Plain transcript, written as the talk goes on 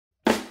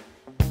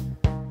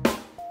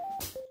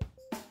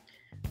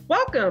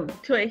Welcome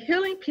to a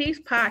Healing Peace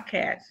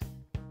podcast.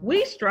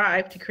 We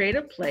strive to create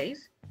a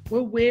place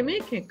where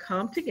women can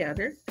come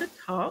together to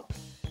talk,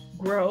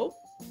 grow,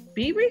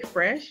 be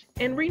refreshed,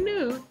 and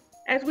renewed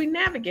as we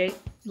navigate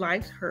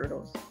life's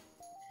hurdles.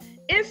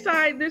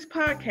 Inside this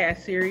podcast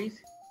series,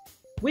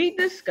 we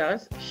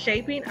discuss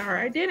shaping our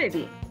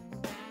identity,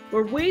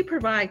 where we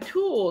provide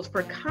tools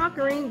for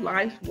conquering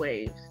life's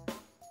waves.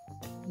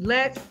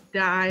 Let's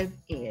dive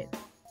in.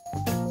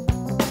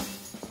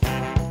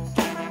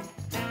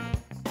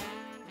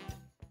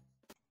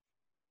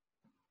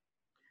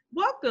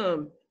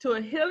 Welcome to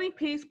a Healing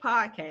Peace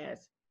podcast.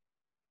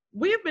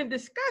 We have been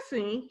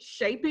discussing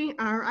shaping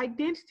our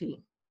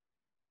identity.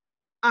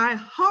 I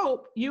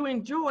hope you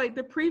enjoyed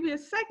the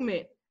previous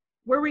segment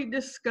where we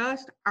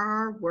discussed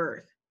our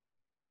worth.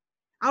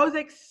 I was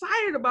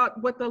excited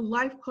about what the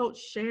life coach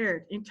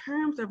shared in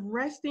terms of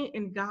resting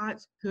in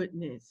God's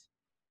goodness.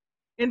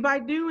 And by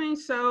doing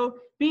so,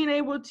 being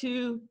able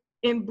to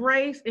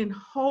embrace and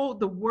hold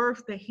the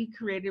worth that He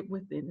created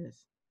within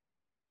us.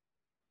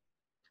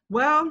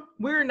 Well,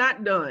 we're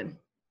not done.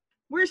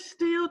 We're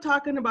still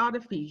talking about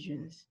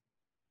Ephesians.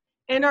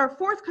 And our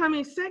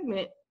forthcoming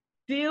segment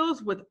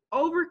deals with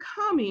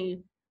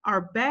overcoming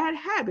our bad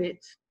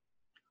habits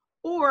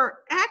or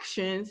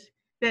actions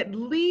that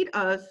lead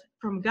us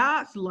from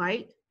God's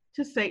light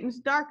to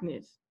Satan's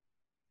darkness.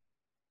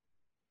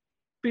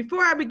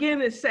 Before I begin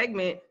this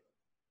segment,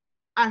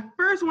 I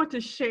first want to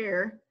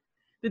share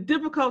the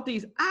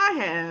difficulties I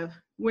have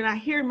when I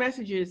hear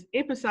messages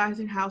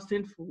emphasizing how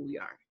sinful we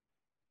are.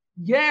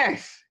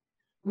 Yes,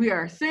 we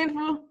are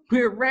sinful,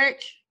 we're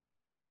wretched,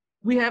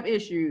 we have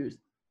issues.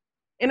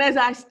 And as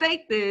I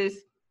state this,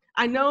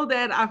 I know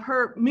that I've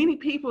heard many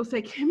people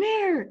say, "Come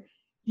here,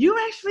 you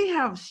actually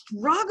have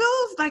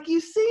struggles? Like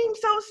you seem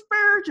so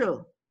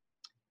spiritual."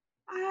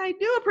 I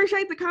do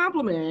appreciate the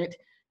compliment,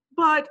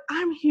 but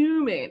I'm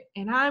human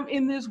and I'm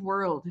in this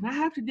world and I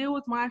have to deal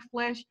with my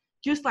flesh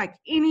just like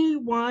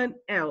anyone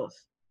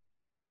else.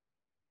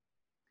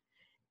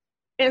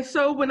 And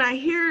so when I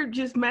hear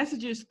just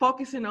messages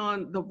focusing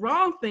on the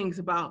wrong things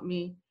about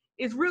me,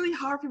 it's really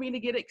hard for me to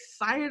get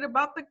excited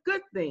about the good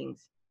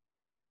things.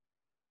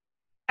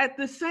 At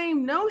the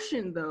same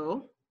notion,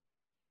 though,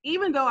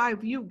 even though I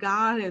view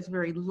God as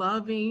very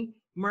loving,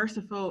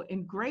 merciful,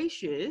 and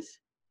gracious,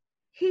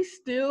 He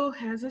still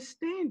has a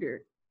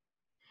standard.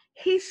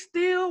 He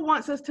still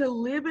wants us to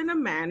live in a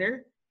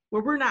manner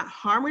where we're not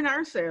harming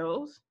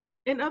ourselves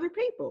and other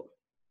people.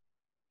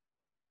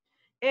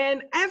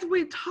 And as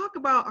we talk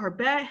about our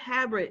bad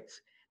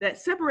habits that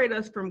separate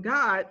us from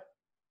God,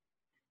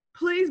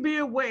 please be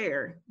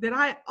aware that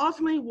I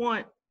ultimately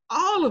want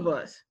all of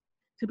us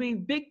to be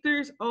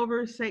victors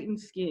over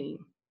Satan's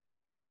scheme.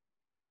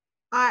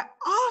 I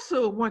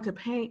also want to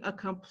paint a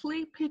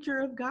complete picture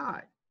of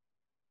God.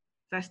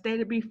 As I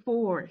stated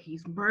before,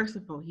 He's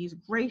merciful, He's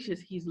gracious,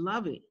 He's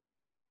loving.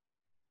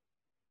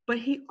 But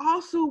He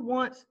also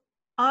wants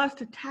us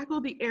to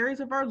tackle the areas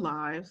of our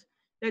lives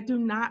that do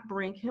not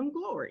bring Him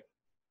glory.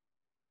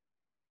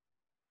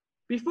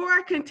 Before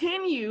I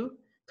continue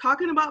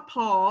talking about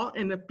Paul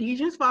in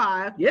Ephesians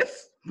 5,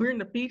 yes, we're in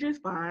Ephesians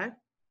 5,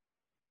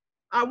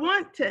 I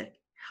want to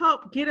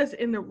help get us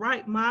in the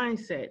right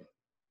mindset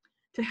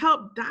to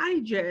help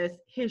digest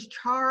his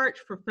charge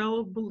for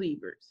fellow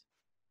believers.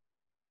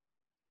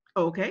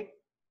 Okay,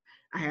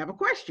 I have a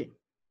question.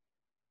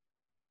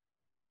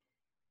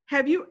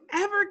 Have you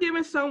ever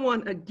given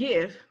someone a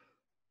gift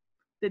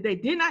that they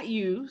did not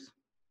use,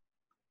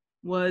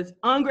 was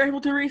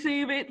ungrateful to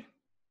receive it,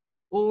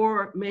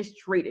 or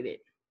mistreated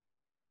it?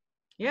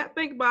 Yeah,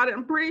 think about it.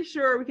 I'm pretty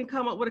sure we can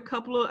come up with a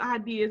couple of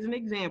ideas and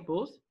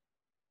examples.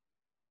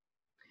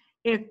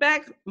 In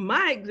fact,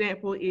 my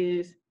example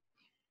is,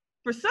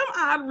 for some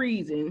odd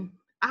reason,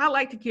 I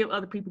like to give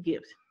other people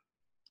gifts.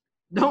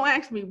 Don't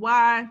ask me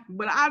why,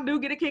 but I do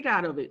get a kick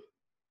out of it.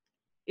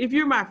 If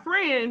you're my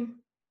friend,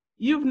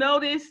 you've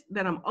noticed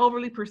that I'm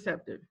overly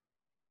perceptive.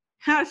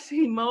 I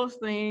see most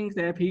things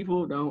that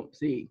people don't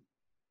see.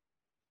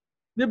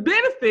 The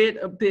benefit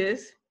of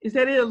this is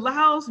that it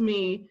allows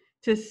me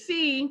to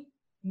see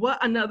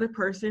what another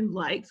person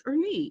likes or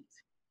needs.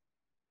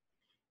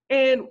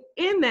 And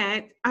in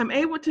that, I'm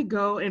able to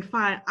go and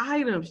find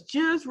items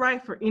just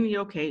right for any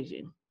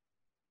occasion.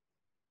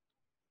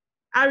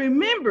 I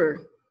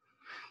remember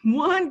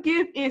one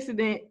gift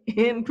incident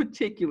in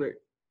particular.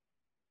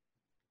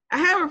 I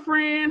have a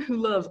friend who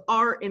loves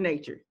art and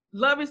nature,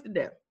 love is to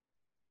death.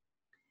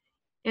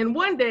 And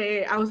one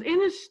day I was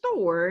in a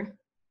store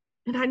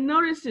and I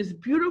noticed this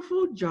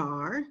beautiful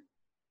jar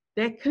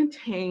that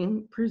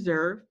contained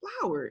preserved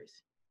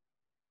flowers.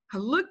 I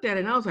looked at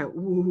it and I was like,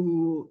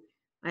 ooh,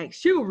 like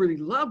she would really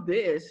love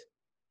this.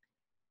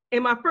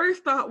 And my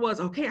first thought was,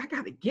 okay, I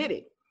got to get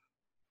it.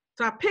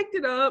 So I picked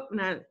it up and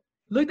I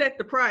looked at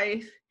the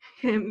price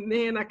and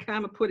then I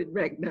kind of put it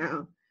back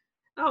down.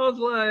 I was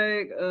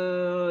like,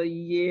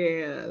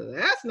 yeah,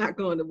 that's not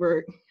going to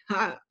work.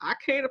 I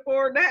can't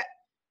afford that.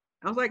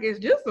 I was like, it's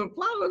just some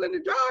flowers in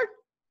the jar.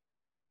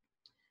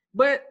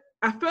 But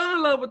I fell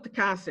in love with the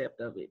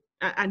concept of it.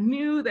 I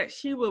knew that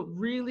she would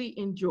really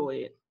enjoy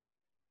it.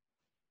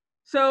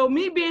 So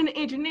me being an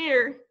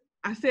engineer,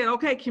 I said,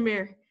 okay, come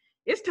here,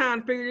 it's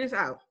time to figure this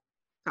out.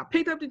 So I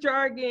picked up the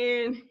jar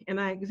again and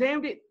I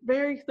examined it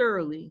very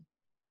thoroughly.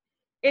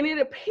 And it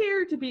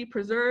appeared to be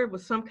preserved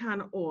with some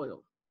kind of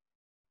oil.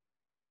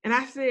 And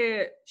I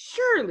said,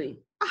 surely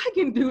I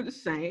can do the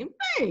same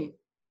thing.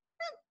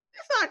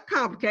 It's not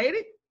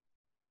complicated.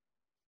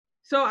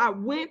 So I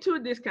went to a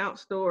discount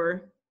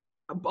store,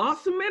 I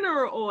bought some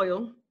mineral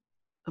oil,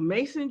 a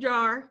mason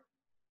jar,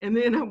 and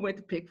then I went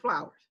to pick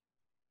flowers.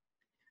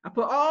 I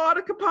put all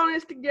the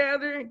components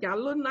together, got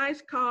a little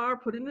nice car,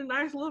 put it in a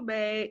nice little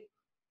bag,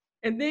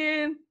 and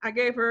then I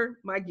gave her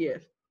my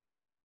gift.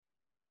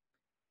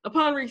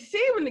 Upon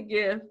receiving the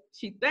gift,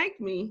 she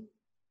thanked me,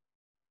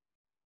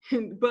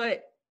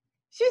 but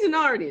she's an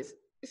artist,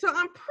 so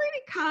I'm pretty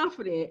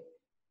confident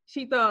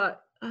she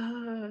thought,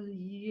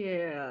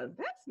 yeah,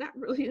 that's not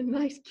really a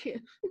nice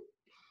gift.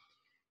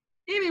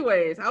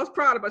 Anyways, I was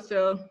proud of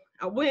myself.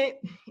 I went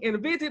and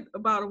visited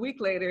about a week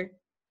later.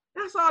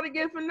 I saw the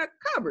gift in the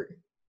cupboard.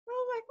 I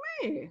was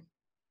like, man,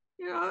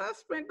 I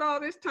spent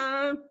all this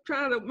time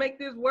trying to make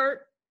this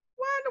work.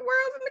 Why in the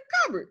world's in the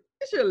cupboard?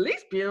 It should at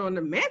least be on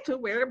the mantle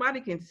where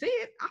everybody can see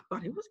it. I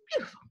thought it was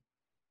beautiful.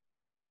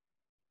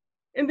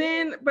 And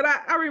then, but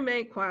I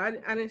remained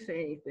quiet. I didn't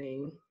say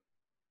anything.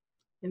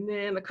 And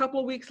then a couple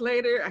of weeks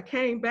later, I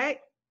came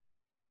back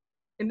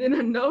and then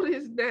I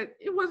noticed that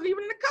it wasn't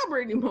even in the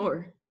cupboard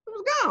anymore. It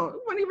was gone.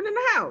 It wasn't even in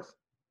the house.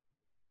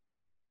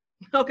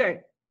 Okay,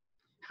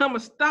 I'm gonna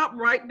stop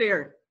right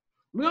there.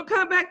 We're gonna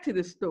come back to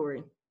this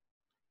story.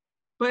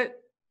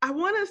 But I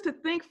want us to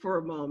think for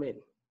a moment.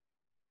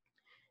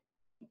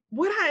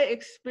 What I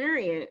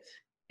experienced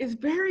is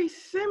very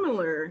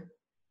similar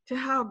to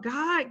how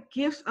God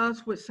gifts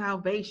us with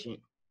salvation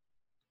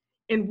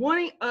and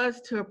wanting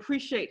us to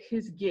appreciate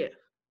his gift.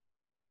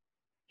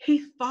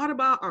 He thought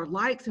about our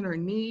likes and our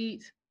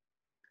needs,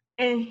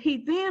 and he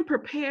then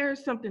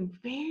prepares something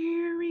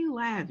very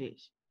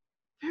lavish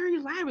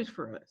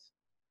for us.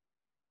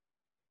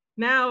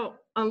 Now,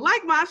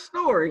 unlike my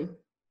story,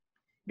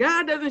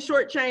 God doesn't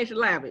shortchange the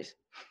lavish.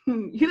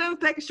 He doesn't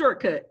take a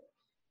shortcut.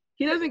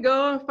 He doesn't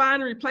go and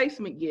find a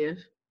replacement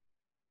gift,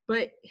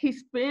 but he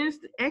spends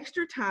the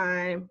extra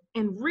time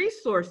and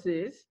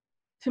resources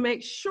to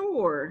make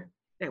sure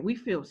that we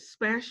feel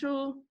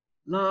special,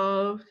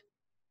 loved,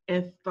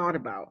 and thought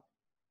about.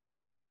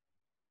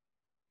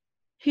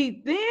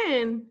 He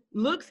then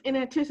looks in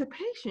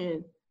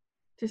anticipation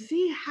to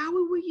see how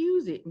we will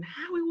use it and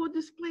how we will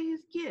display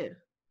his gift.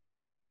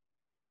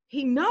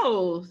 He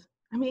knows,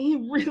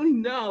 he really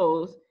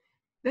knows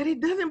that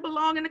it doesn't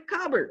belong in the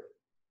cupboard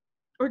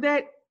or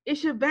that it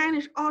should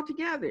vanish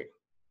altogether.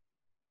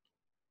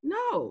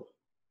 No,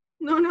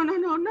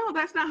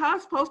 that's not how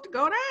it's supposed to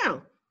go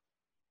down.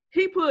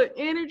 He put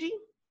energy,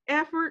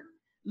 effort,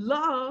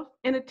 love,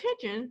 and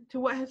attention to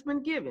what has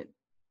been given.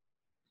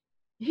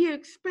 He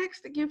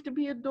expects the gift to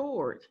be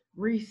adored,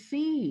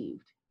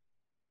 received,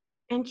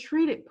 and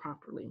treated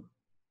properly.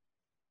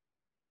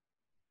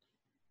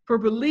 For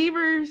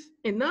believers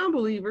and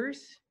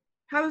non-believers,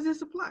 how does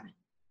this apply?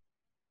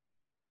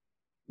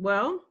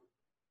 Well,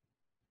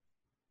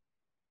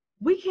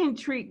 we can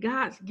treat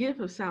God's gift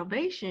of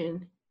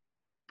salvation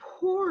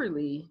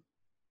poorly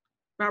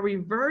by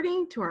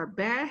reverting to our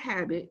bad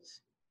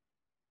habits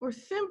or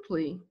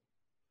simply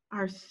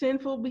our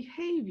sinful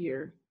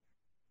behavior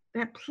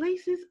that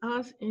places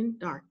us in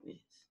darkness.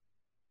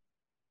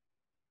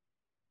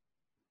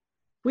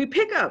 We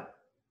pick up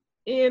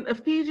in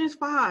Ephesians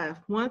 5,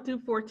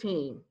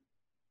 1-14.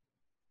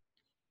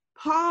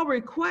 Paul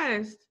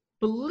requests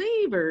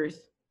believers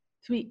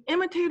to be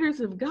imitators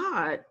of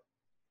God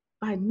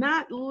by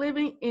not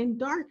living in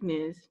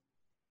darkness,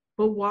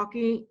 but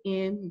walking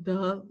in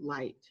the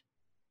light.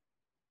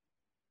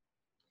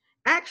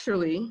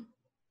 Actually,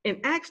 in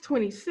Acts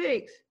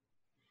 26,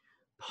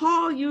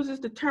 Paul uses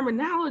the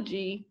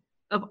terminology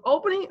of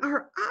opening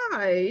our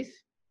eyes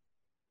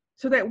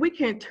so that we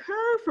can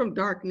turn from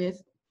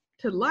darkness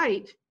to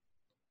light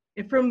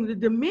and from the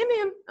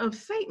dominion of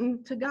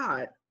Satan to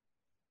God.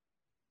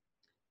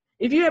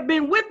 If you have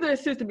been with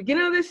us since the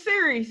beginning of this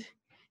series,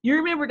 you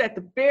remember that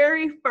the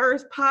very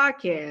first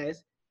podcast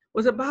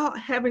was about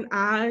having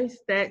eyes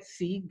that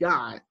see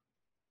God.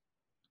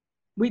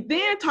 We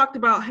then talked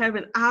about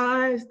having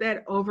eyes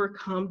that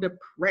overcome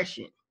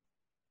depression.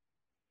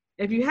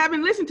 If you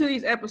haven't listened to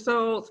these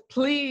episodes,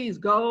 please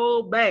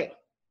go back.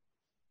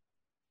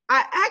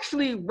 I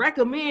actually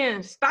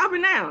recommend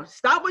stopping now.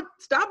 Stop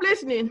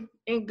listening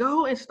and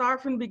go and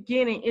start from the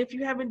beginning if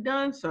you haven't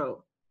done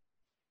so.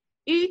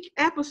 Each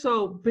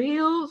episode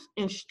builds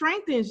and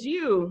strengthens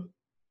you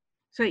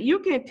so that you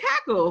can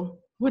tackle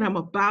what I'm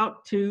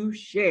about to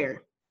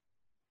share.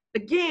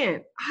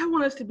 Again, I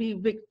want us to be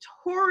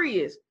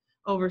victorious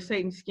over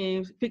Satan's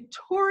schemes,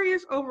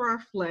 victorious over our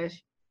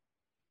flesh.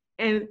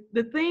 And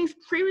the things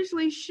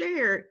previously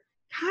shared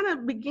kind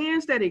of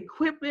begins that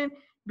equipping,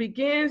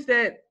 begins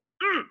that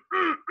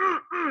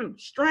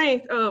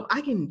strength of,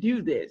 I can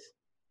do this.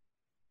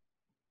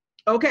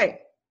 Okay,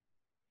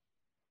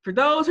 for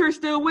those who are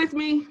still with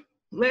me,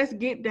 let's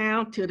get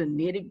down to the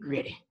nitty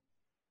gritty.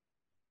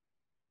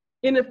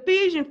 In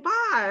Ephesians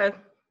 5,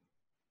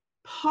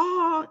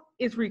 Paul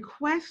is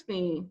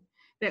requesting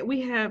that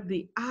we have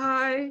the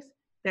eyes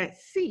that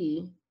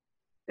see,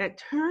 that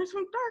turns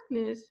from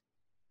darkness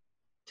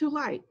to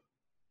light.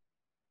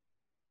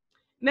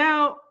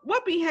 Now,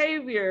 what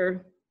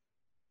behavior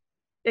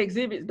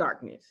exhibits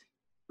darkness?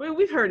 Well,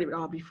 we've heard it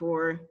all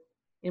before.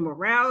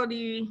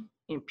 Immorality,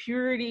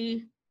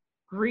 impurity,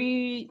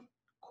 greed,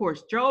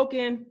 coarse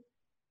joking,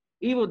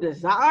 evil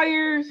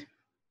desires,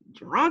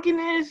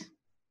 drunkenness,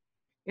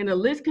 and the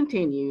list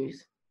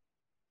continues.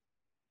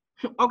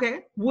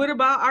 Okay, what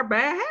about our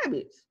bad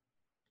habits?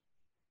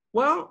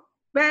 Well,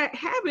 bad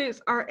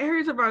habits are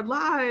areas of our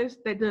lives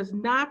that does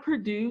not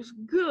produce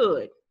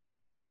good.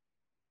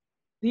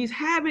 These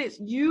habits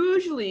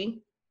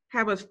usually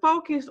have us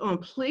focused on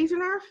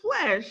pleasing our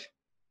flesh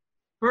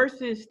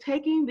versus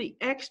taking the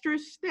extra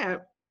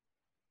step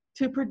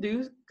to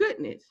produce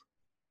goodness.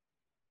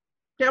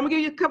 Okay, I'm gonna give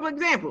you a couple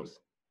examples.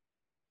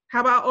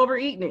 How about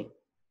overeating?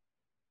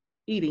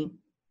 Eating.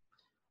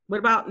 What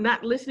about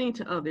not listening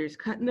to others,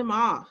 cutting them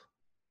off,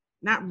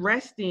 not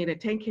resting and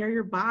taking care of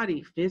your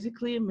body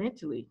physically and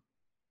mentally?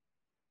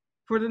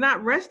 For the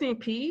not resting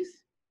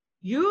piece,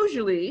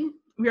 usually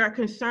we are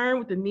concerned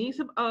with the needs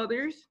of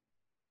others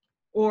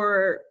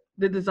or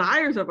the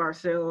desires of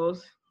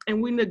ourselves,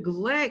 and we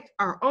neglect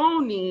our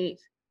own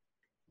needs,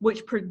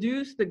 which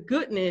produce the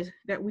goodness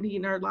that we need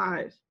in our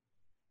lives.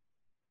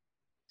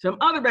 Some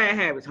other bad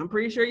habits, I'm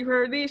pretty sure you've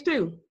heard of these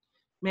too.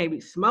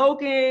 Maybe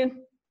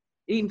smoking,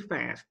 eating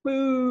fast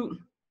food,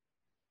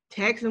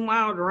 texting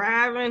while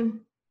driving,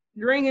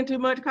 drinking too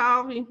much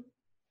coffee.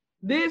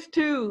 This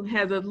too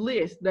has a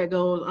list that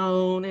goes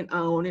on and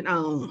on and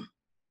on.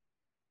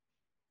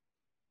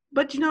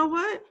 But you know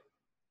what?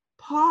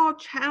 Paul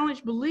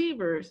challenged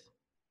believers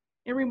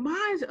and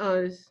reminds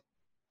us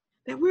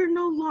that we're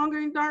no longer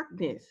in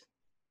darkness.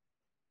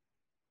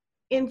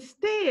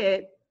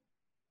 Instead,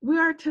 we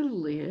are to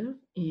live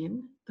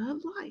in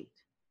the light.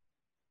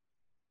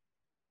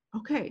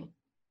 Okay,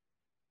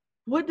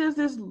 what does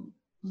this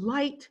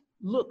light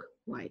look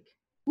like?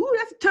 Ooh,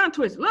 that's a tongue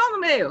twist. Long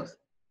nails.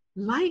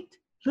 Light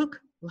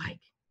look like?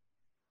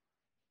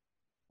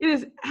 It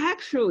is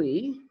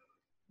actually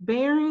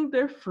bearing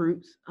the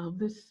fruits of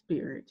the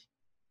Spirit.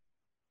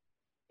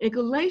 In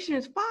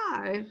Galatians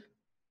 5,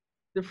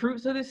 the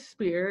fruits of the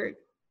Spirit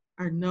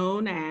are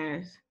known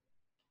as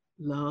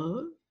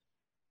love,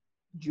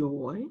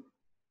 joy,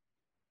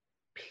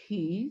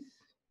 peace,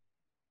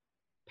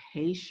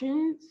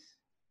 patience,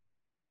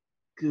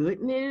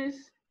 goodness,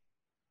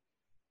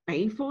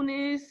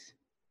 faithfulness,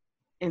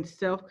 and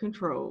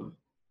self-control.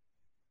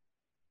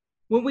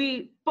 When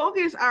we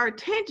focus our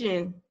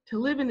attention to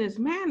live in this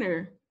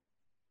manner,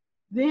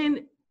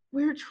 then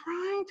we're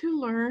trying to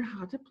learn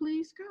how to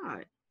please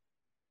God.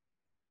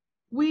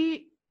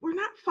 We're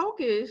not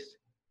focused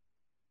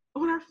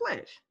on our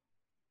flesh.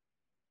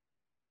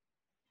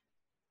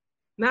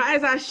 Now,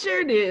 as I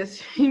share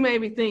this, you may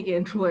be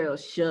thinking, well,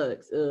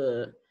 shucks,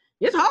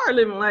 it's hard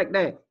living like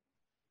that.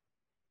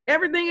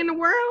 Everything in the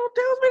world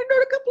tells me to do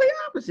the complete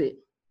opposite.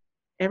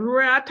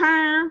 Everywhere I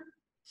turn,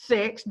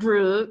 sex,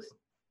 drugs,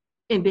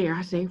 and dare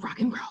I say, rock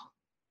and roll.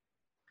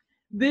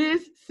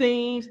 This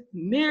seems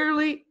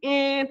nearly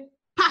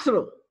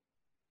impossible.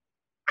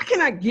 I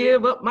cannot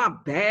give up my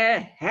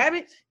bad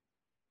habits.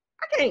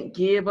 I can't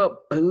give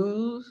up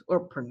booze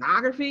or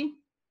pornography.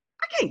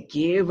 I can't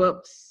give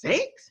up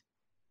sex.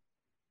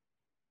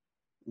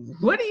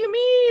 What do you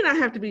mean I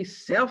have to be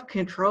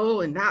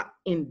self-controlled and not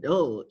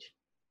indulge?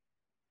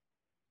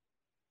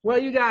 Well,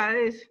 you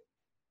guys,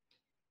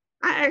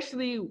 I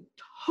actually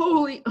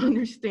totally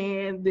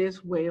understand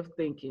this way of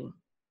thinking.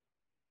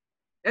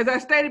 As I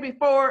stated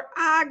before,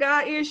 I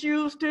got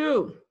issues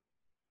too.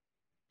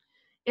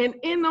 And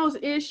in those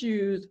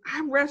issues,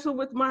 I wrestle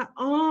with my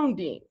own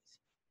demons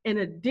and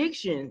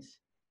addictions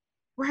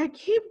where I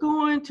keep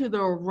going to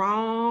the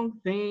wrong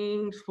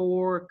things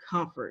for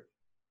comfort.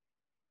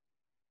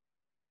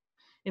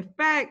 In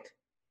fact,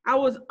 I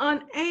was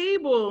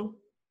unable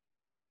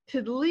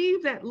to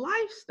leave that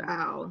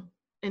lifestyle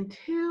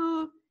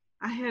until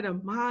I had a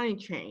mind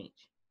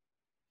change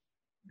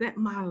that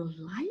my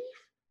life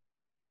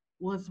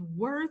was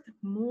worth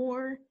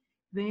more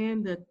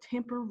than the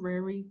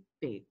temporary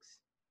fix.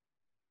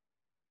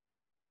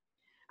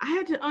 I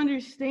had to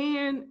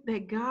understand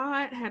that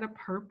God had a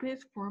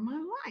purpose for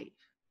my life.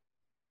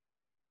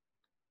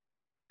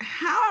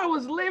 How I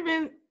was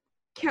living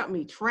kept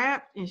me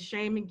trapped in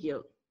shame and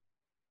guilt.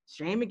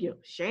 Shame and guilt,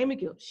 shame and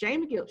guilt,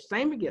 shame and guilt,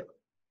 shame and guilt.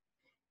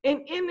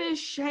 And in this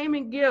shame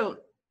and guilt,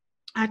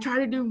 I tried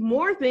to do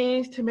more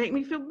things to make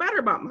me feel better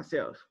about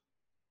myself.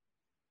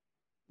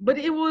 But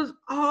it was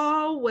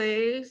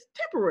always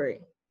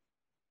temporary.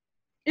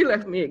 It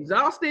left me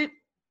exhausted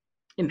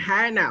and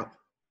hiding out.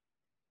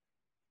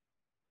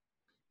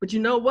 But you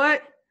know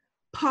what?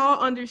 Paul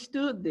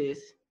understood this.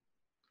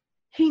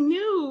 He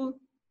knew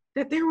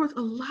that there was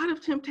a lot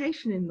of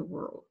temptation in the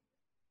world.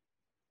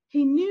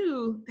 He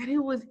knew that it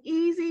was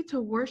easy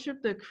to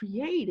worship the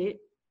created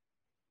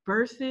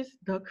versus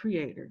the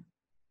creator.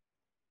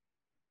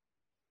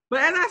 But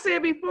as I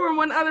said before in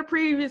one other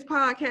previous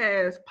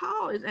podcast,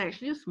 Paul is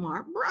actually a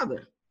smart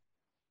brother.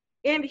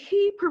 And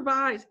he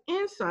provides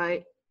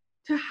insight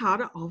to how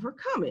to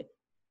overcome it.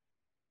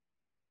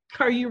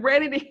 Are you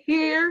ready to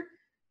hear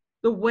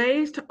the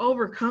ways to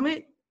overcome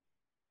it?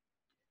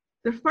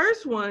 The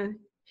first one,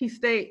 he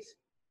states,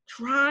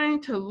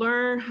 trying to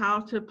learn how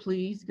to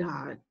please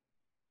God.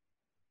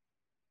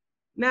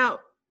 Now,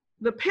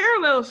 the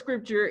parallel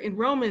scripture in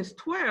Romans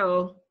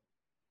 12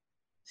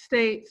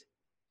 states,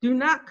 do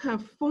not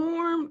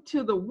conform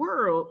to the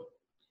world,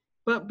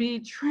 but be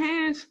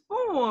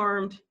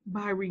transformed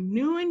by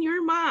renewing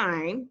your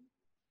mind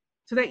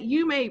so that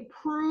you may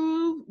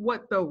prove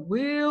what the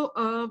will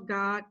of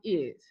God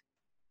is.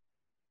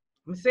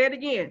 I'm going to say it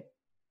again.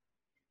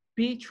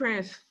 Be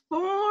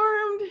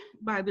transformed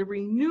by the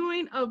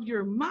renewing of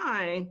your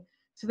mind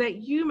so that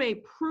you may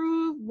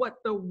prove what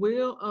the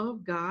will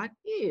of God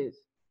is.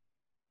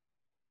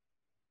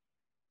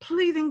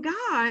 Pleasing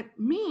God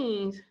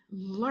means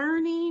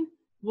learning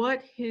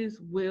what his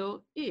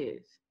will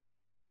is.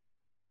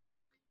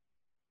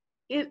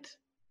 It's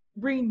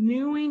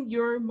renewing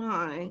your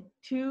mind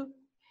to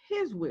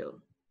his will.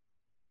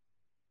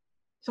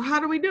 So how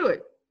do we do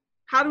it?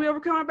 How do we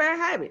overcome our bad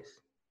habits?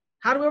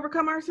 How do we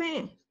overcome our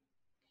sins?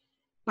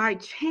 By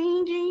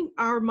changing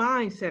our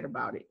mindset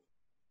about it.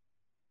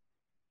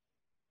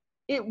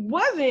 It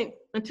wasn't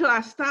until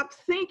I stopped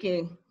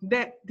thinking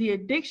that the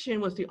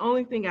addiction was the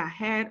only thing I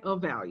had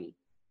of value.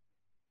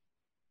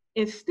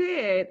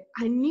 Instead,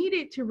 I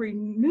needed to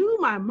renew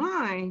my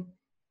mind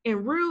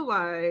and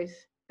realize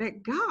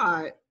that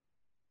God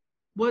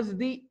was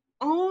the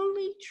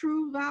only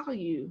true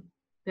value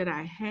that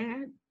I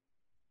had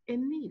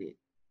and needed.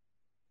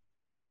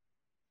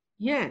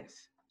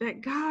 Yes,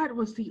 that God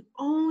was the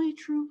only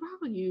true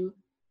value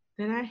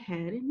that I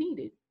had and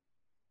needed.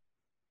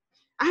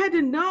 I had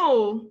to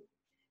know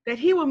that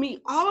he will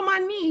meet all of my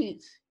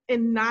needs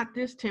and not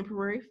this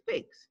temporary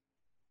fix.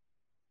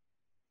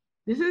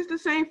 This is the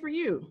same for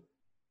you.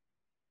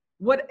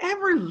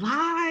 Whatever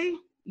lie,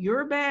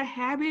 your bad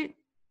habit,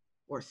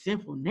 or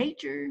sinful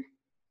nature,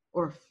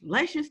 or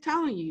flesh is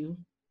telling you,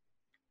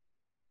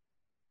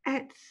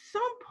 at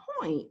some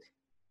point,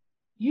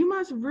 you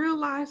must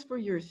realize for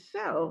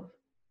yourself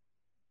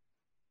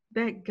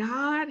that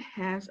God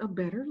has a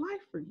better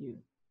life for you,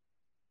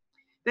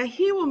 that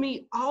he will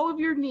meet all of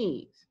your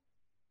needs.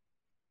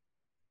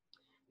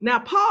 Now,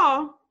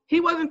 Paul, he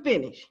wasn't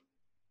finished.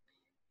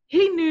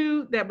 He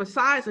knew that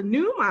besides a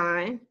new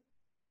mind,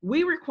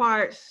 we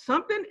required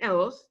something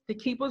else to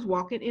keep us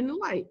walking in the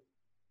light.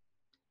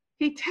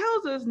 He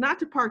tells us not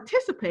to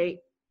participate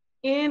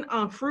in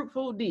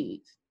unfruitful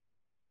deeds.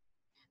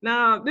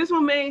 Now, this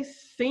one may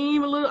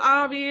seem a little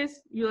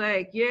obvious. You're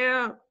like,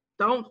 yeah,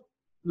 don't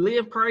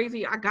live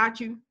crazy. I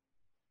got you.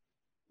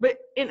 But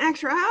in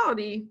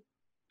actuality,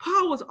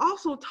 Paul was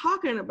also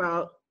talking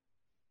about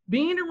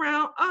being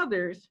around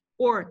others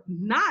or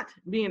not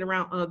being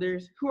around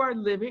others who are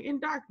living in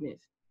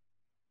darkness.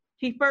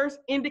 He first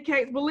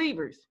indicates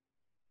believers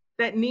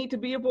that need to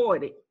be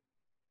avoided.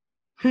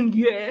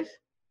 Yes,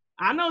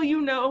 I know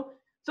you know,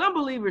 some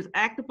believers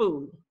act a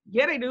fool.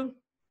 Yeah, they do.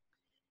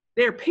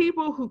 They're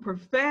people who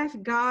profess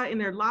God in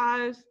their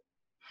lives,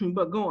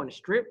 but going to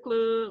strip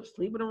clubs,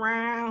 sleeping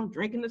around,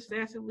 drinking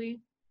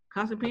excessively,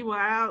 cussing people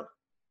out,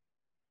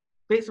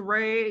 fits of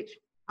rage,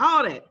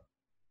 all that.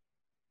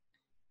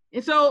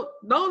 And so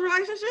those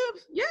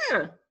relationships,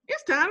 yeah,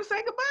 it's time to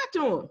say goodbye to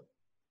them.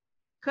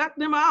 Cut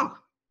them off.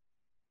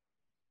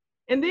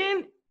 And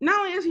then not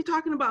only is he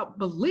talking about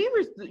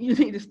believers that you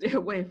need to stay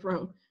away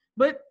from,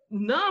 but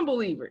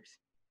non-believers.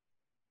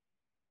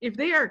 If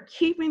they are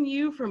keeping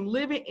you from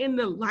living in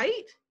the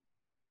light,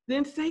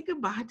 then say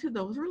goodbye to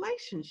those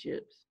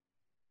relationships.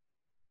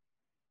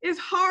 It's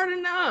hard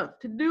enough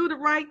to do the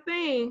right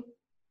thing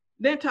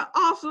than to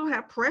also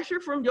have pressure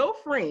from your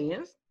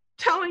friends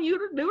telling you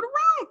to do the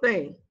wrong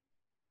thing.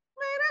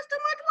 Man, that's too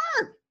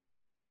much work.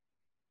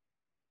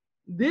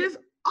 This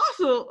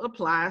also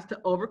applies to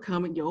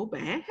overcoming your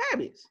bad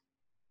habits.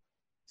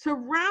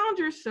 Surround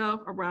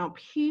yourself around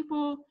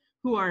people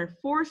who are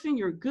enforcing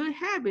your good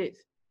habits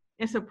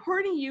and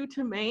supporting you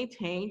to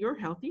maintain your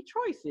healthy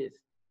choices.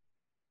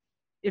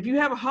 If you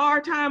have a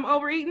hard time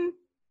overeating,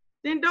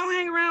 then don't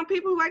hang around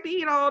people who like to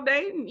eat all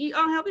day and eat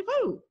unhealthy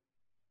food.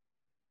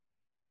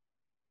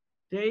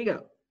 There you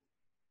go.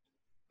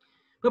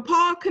 But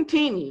Paul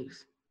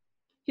continues.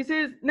 He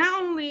says,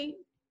 not only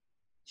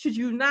should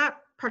you not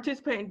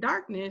participate in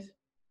darkness,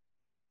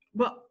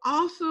 but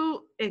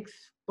also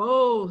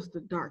expose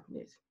the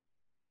darkness.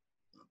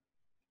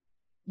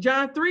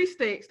 John 3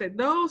 states that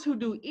those who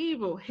do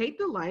evil hate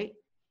the light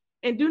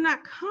and do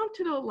not come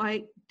to the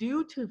light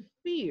due to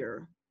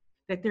fear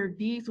that their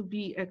deeds will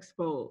be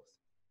exposed.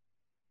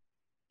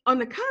 On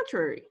the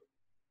contrary,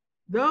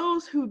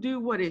 those who do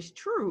what is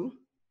true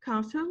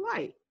comes to the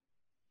light,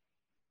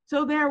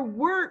 so their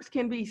works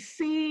can be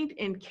seen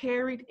and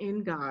carried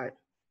in God.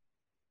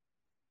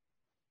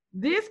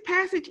 This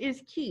passage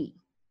is key.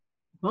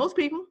 Most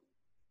people,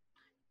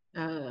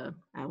 I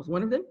was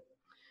one of them,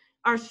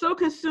 are so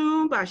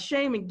consumed by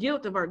shame and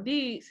guilt of our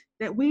deeds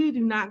that we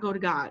do not go to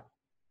God.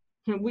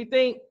 And we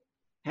think,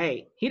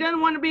 hey, he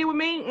doesn't want to be with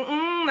me.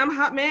 I'm a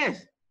hot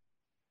mess.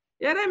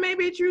 Yeah, that may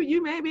be true.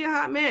 You may be a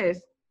hot mess.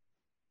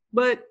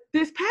 But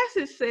this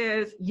passage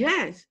says,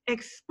 yes,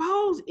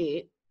 expose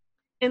it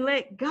and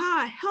let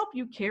God help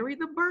you carry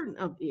the burden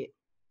of it.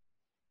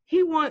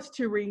 He wants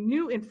to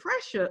renew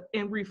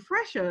and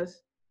refresh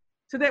us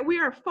so that we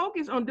are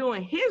focused on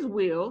doing his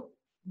will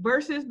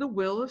versus the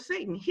will of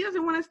Satan. He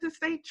doesn't want us to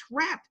stay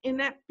trapped in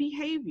that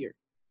behavior.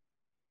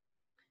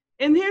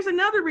 And here's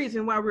another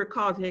reason why we're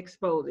called to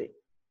expose it,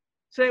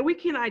 so that we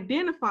can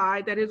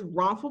identify that it's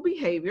wrongful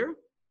behavior,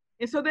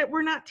 and so that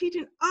we're not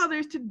teaching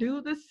others to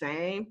do the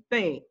same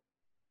thing.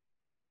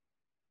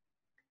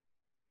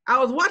 I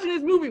was watching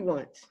this movie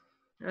once.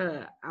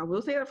 I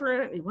will say up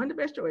front, it wasn't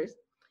the best choice,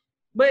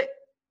 but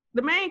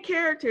the main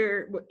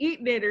character would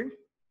eat dinner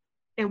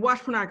and watch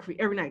pornography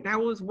every night. That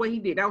was what he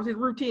did. That was his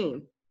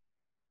routine.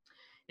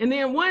 And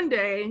then one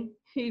day,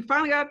 he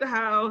finally got out the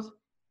house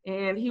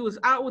and he was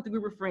out with a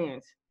group of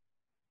friends.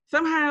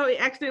 Somehow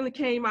it accidentally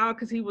came out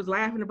because he was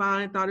laughing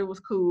about it and thought it was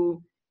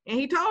cool. And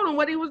he told them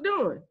what he was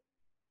doing.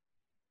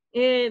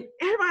 And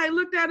everybody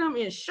looked at him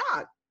in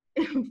shock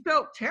and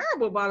felt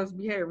terrible about his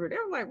behavior. They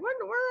were like, what in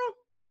the world?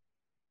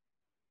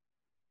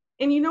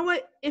 And you know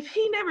what? If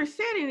he never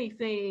said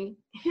anything,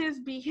 his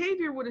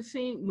behavior would have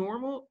seemed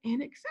normal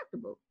and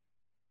acceptable.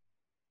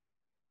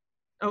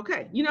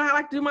 Okay, you know how I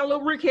like to do my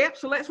little recap,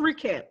 so let's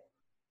recap.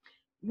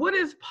 What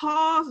is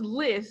Paul's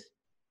list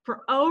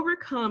for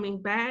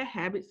overcoming bad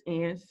habits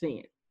and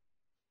sin?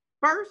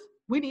 First,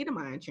 we need a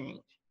mind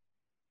change.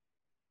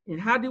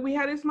 And how do we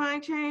have this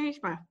mind change?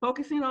 By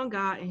focusing on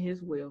God and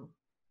his will.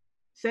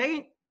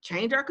 Second,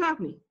 change our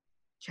company.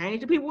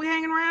 Change the people we're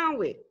hanging around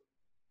with.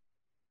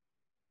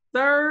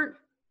 Third,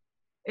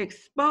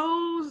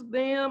 expose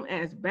them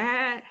as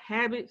bad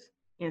habits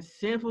and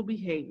sinful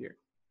behavior.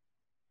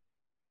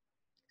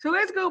 So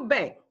let's go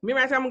back.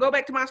 Remember I said I'm gonna go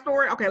back to my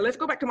story? Okay, let's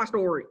go back to my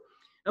story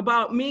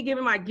about me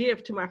giving my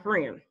gift to my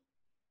friend.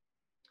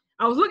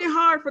 I was looking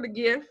hard for the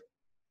gift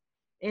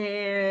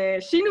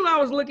and she knew I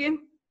was looking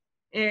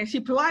and she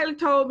politely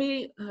told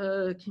me,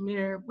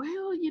 Kamir,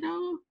 well, you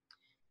know,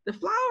 the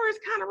flower is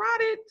kind of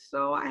rotted,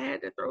 so I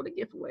had to throw the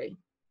gift away.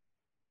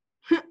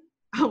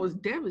 I was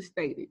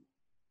devastated.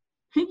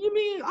 You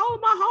mean all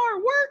of my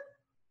hard work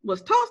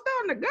was tossed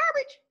out in the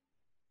garbage?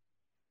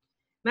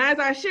 Now, as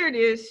I share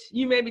this,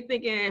 you may be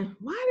thinking,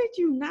 why did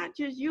you not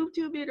just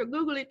YouTube it or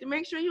Google it to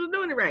make sure you were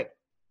doing it right?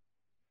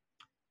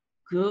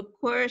 Good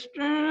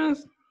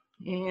questions.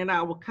 And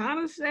I will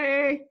kind of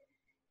say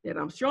that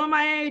I'm showing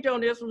my age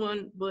on this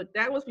one, but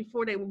that was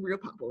before they were real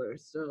popular.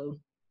 So,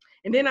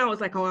 and then I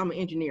was like, oh, I'm an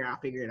engineer. I'll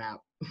figure it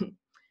out.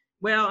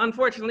 Well,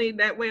 unfortunately,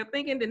 that way of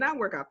thinking did not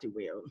work out too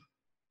well.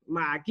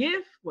 My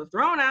gift was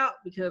thrown out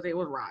because it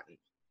was rotten.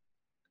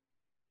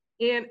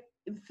 And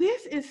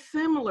this is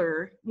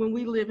similar when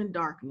we live in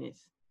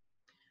darkness.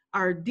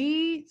 Our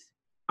deeds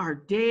are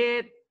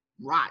dead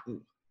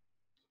rotten.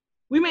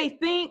 We may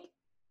think,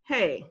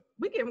 hey,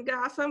 we giving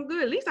God something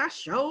good. At least I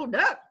showed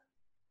up.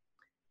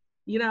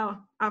 You know,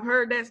 I've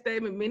heard that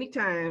statement many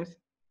times.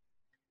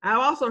 I've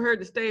also heard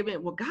the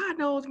statement, well, God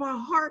knows my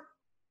heart.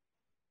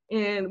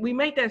 And we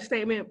make that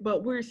statement,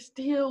 but we're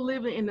still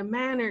living in the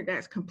manner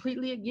that's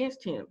completely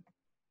against him.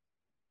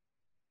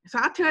 So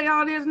I tell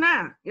y'all this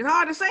now. It's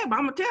hard to say, but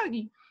I'm going to tell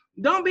you,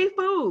 don't be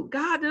fooled.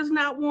 God does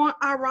not want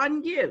our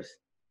rotten gifts.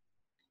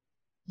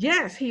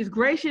 Yes, he's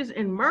gracious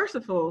and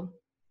merciful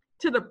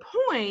to the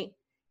point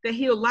that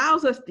he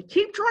allows us to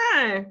keep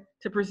trying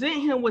to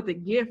present him with a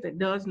gift that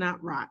does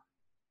not rot.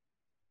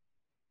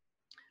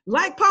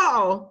 Like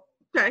Paul,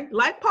 I'm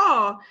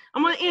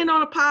going to end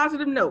on a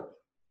positive note.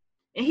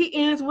 And he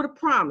ends with a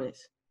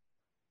promise.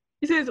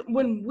 He says,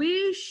 when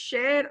we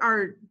shed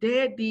our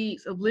dead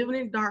deeds of living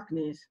in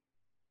darkness,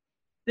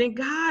 then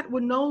God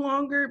will no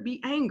longer be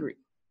angry.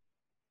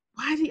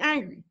 Why is he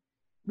angry?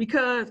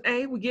 Because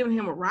A, we're giving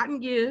him a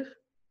rotten gift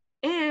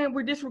and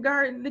we're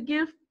disregarding the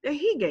gift that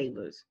he gave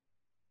us.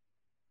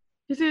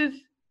 He says,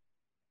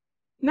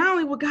 not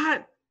only will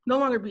God no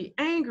longer be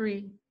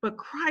angry, but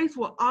Christ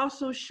will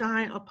also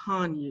shine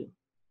upon you.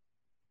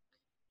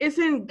 It's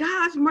in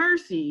God's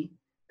mercy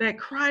that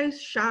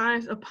Christ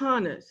shines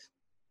upon us.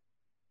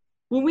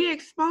 When we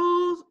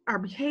expose our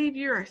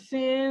behavior, our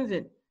sins,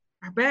 and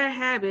our bad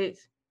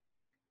habits,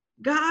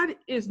 God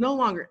is no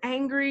longer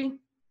angry,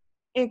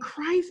 and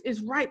Christ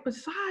is right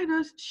beside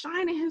us,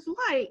 shining his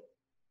light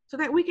so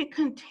that we can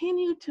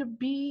continue to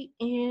be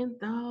in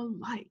the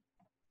light.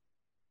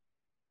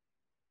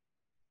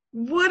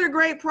 What a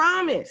great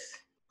promise.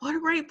 What a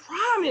great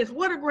promise.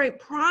 What a great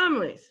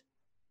promise.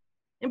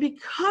 And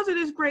because of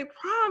this great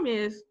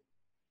promise,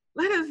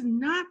 let us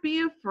not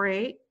be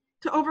afraid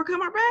to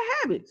overcome our bad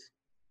habits.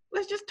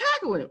 Let's just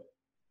tackle them.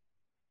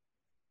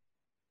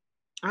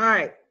 All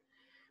right.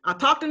 I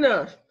talked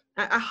enough.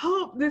 I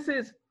hope this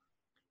is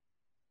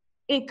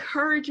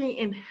encouraging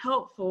and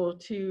helpful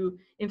to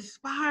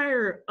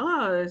inspire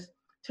us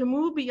to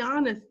move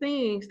beyond the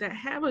things that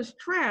have us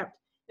trapped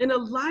in a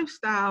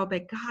lifestyle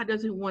that God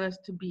doesn't want us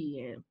to be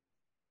in.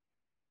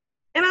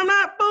 And I'm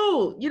not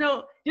fooled.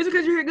 Just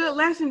because you hear a good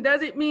lesson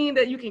doesn't mean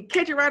that you can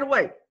catch it right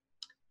away.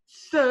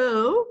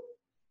 So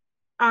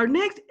our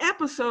next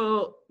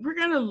episode, we're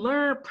going to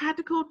learn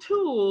practical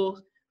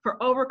tools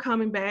for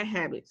overcoming bad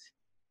habits.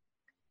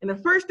 And the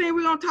first thing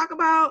we're going to talk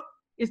about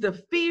is the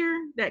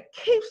fear that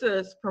keeps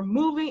us from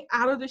moving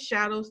out of the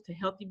shadows to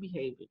healthy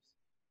behaviors.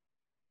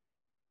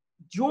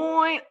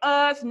 Join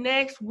us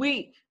next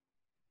week.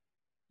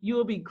 You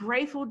will be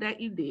grateful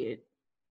that you did.